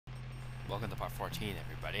welcome to part 14,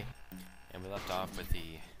 everybody. And we left off with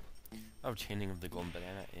the obtaining of the golden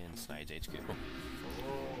banana in Snide's HQ.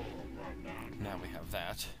 Now we have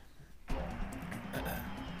that. I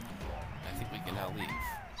think we can now leave.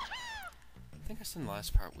 I think I said in the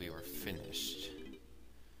last part we were finished.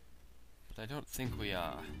 But I don't think we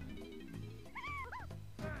are.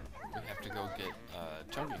 We have to go get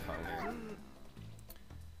Chunky Kong here.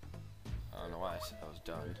 I don't know why I said I was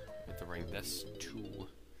done. We have to bring this to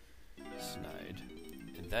Snide.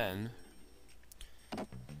 And then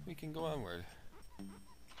we can go onward.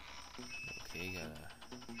 Okay,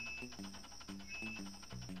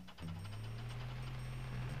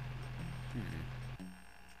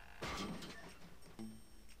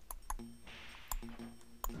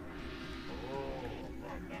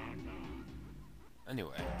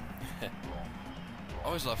 Anyway.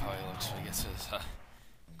 Always love how he looks when he gets his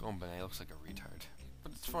golden banana. He looks like a retard.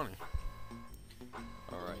 But it's funny.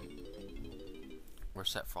 Alright. We're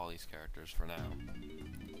set for all these characters for now.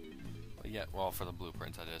 But yeah, well, for the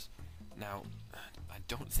blueprints, that is. Now, I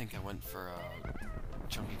don't think I went for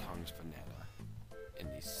Chunky Kong's banana in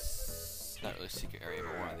this, not really secret area,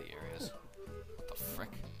 but one of the areas. What the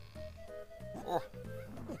frick? Oh!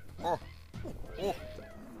 Oh! Oh!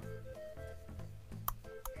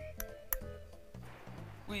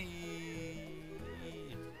 Whee!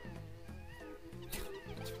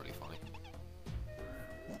 That's pretty funny.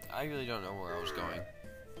 I really don't know where I was going.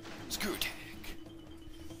 Screw tag!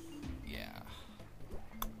 Yeah.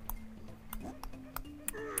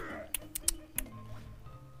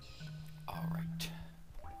 Alright.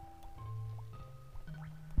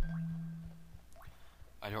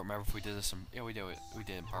 I don't remember if we did this in... Yeah, we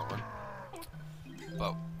did in part 1.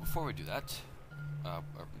 But before we do that... or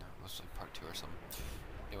no, let's like part 2 or something.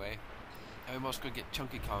 Anyway, we must go get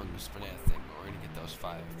Chunky Kong's banana thing. We're gonna get those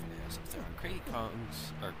 5 bananas up there on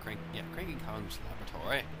Cranky Kong's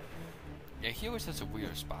laboratory. Yeah, he always has a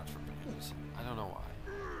weird spot for bananas. I don't know why.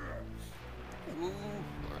 Ooh.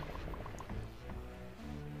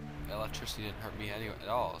 Electricity didn't hurt me anyway at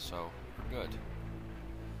all, so we're good.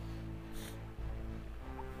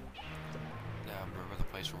 Now remember the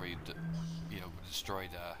place where we,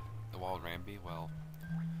 destroyed the walled Ramby? Well,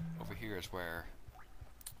 over here is where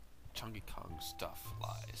Chunky Kong's stuff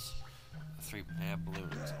lies. The 3 banana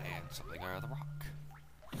balloons and something under the rock.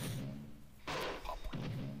 Pop.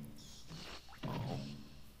 Oh.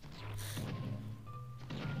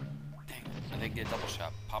 Dang, I didn't get a double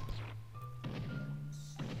shot. Pop.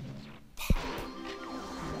 Pop.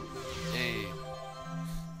 Hey.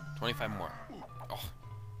 25 more. Oh.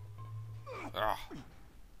 Ah.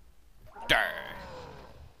 Dang.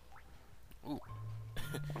 Ooh.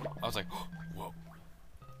 I was like, whoa.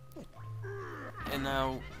 And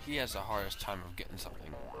now he has the hardest time of getting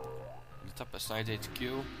something. It's up at Snide's HQ,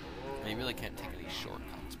 and he really can't take any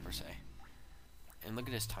shortcuts per se. And look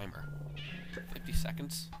at his timer. 50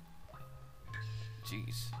 seconds?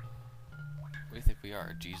 Jeez. What do you think we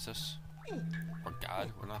are, Jesus? Or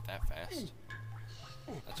God? We're not that fast.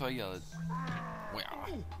 That's why you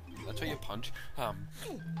that's why you punch.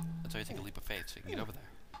 That's why you take a leap of faith so you can get over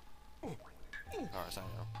there. As far as I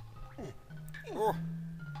know. Oh.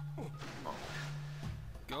 Oh.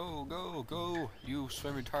 Go, go, go! You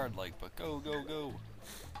swim retard like, but go, go, go!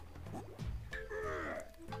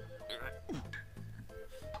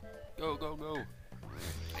 Go, go, go!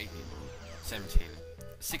 18, 17,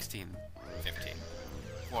 16, 15,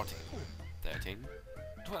 14, 13,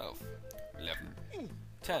 12, 11,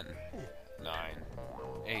 10, 9,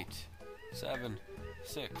 8, 7,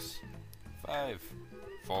 6, 5,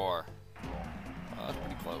 4. Oh, that's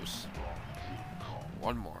pretty close.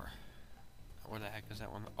 One more. Where the heck is that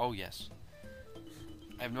one? Oh, yes.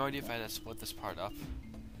 I have no idea if I had to split this part up,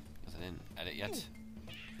 because I didn't edit yet.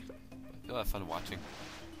 But you'll have fun watching,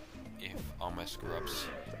 if all my screw-ups.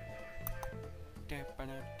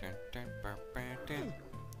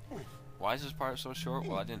 Why is this part so short?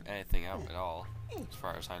 Well, I didn't edit anything out at all, as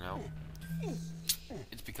far as I know.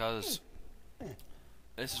 It's because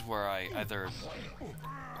this is where I either...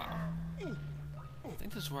 I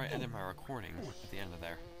think this is where I ended my recording, at the end of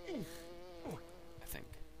there. I think.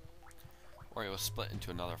 Or it was split into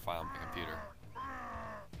another file on my computer.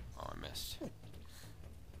 Oh, I missed.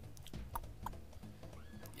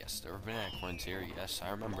 Yes, there were banana coins here. Yes, I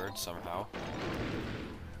remembered somehow.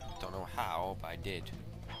 Don't know how, but I did.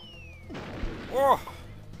 Oh!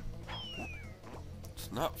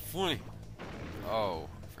 It's not funny. Oh,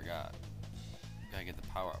 I forgot. Gotta get the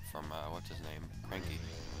power up from, what's his name? Cranky.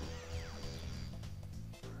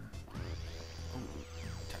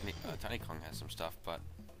 Tiny Kong has some stuff, but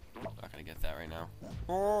I'm not gonna get that right now.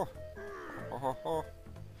 Oh! Oh, oh, oh.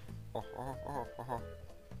 Oh, oh,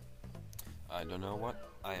 don't know what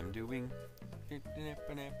I am doing. It's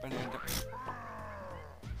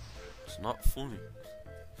not funny.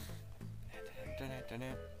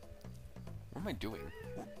 What am I doing?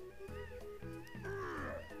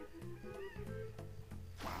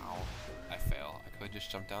 Wow, I fail. I could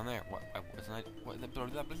just jump down there. What? Wasn't I? What?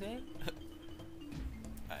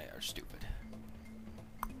 I are stupid.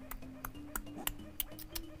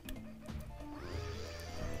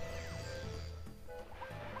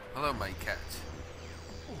 Hello, my cat.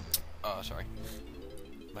 Oh, sorry.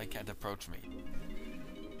 My cat approached me.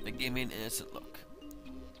 It gave me an innocent look.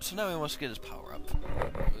 So now he wants to get his power up.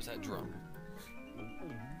 What was that drum?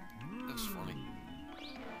 That's funny.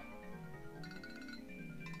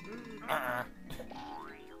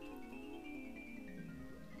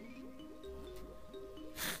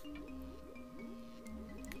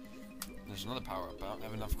 There's another power up. I don't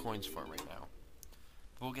have enough coins for it right now.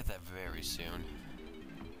 But we'll get that very soon.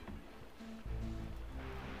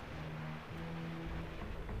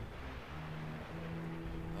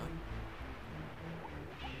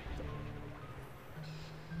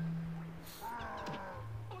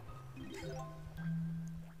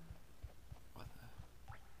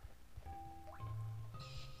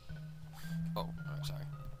 Oh, sorry.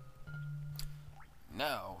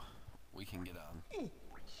 Now we can get on. We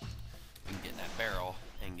can get in that barrel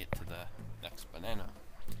and get to the next banana.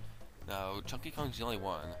 Now, Chunky Kong's the only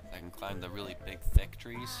one that can climb the really big, thick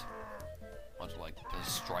trees. Ones with like the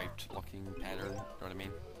striped-looking pattern. You know what I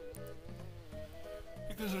mean?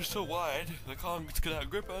 Because they're so wide, the Kongs cannot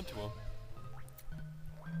grip onto them.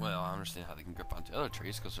 Well, I understand how they can grip onto other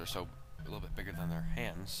trees because they're so a little bit bigger than their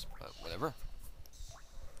hands, but whatever.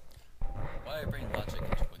 Why bring logic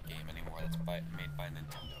into a game anymore that's made by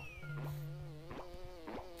Nintendo?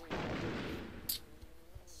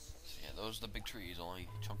 So yeah, those are the big trees only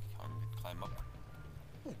Chunky Kong can climb up.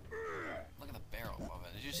 Look at the barrel above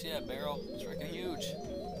it. Did you see that barrel? It's freaking huge.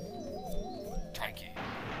 Tranky.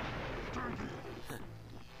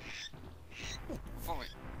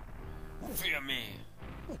 Fear me.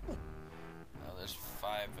 Now there's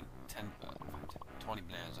 5 and 10, 20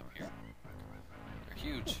 bananas up here. They're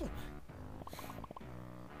huge.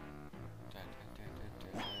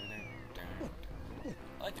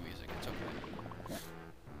 I like the music, it's okay.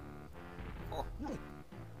 Oh.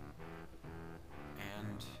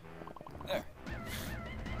 And there.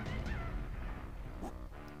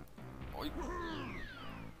 Oy.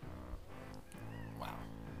 Wow.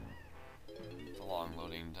 It's a long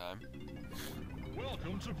loading time.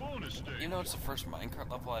 Welcome to bonus stage. You know, it's the first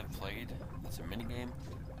minecart level I've played. It's a minigame.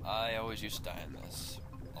 I always used to die in this.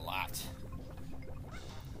 A lot.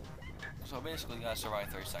 So basically you gotta survive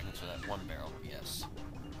 30 seconds with that one barrel. Yes.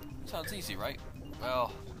 Sounds easy, right?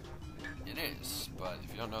 Well, it is, but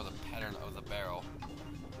if you don't know the pattern of the barrel,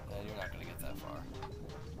 then you're not gonna get that far.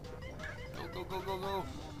 Go, go, go, go, go!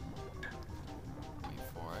 Wait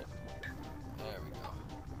for it. There we go.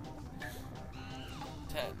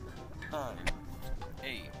 10, 9,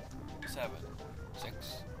 8, 7,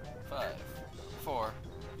 6, 5, 4,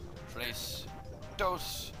 3, 2,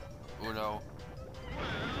 1,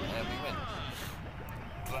 and we win.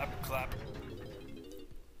 Clap, clap.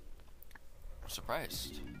 I'm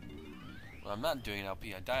surprised. Well, I'm not doing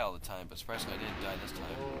LP. I die all the time, but surprisingly I didn't die this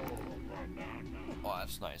time. Oh,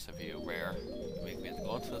 that's nice of you. Rare. Make me have to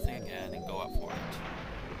go into the thing again and go up for it.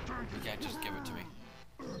 You can't just give it to me.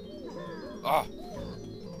 Ah!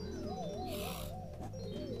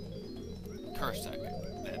 Curse that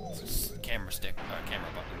camera stick, camera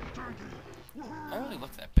button. I don't really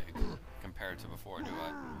look that big compared to before, do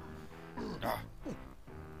I? Ah.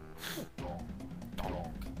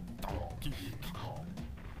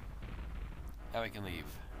 Now we can leave.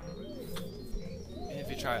 If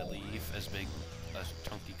you try to leave as big as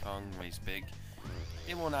Chunky Kong when he's big,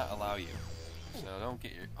 it will not allow you. So don't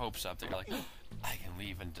get your hopes up that you're like, I can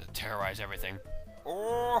leave and terrorize everything.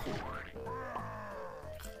 Oh!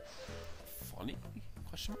 Funny?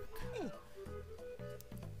 Question mark?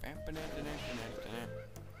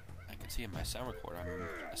 I can see in my sound recorder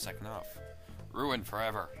I'm a second off. Ruined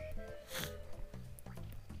forever.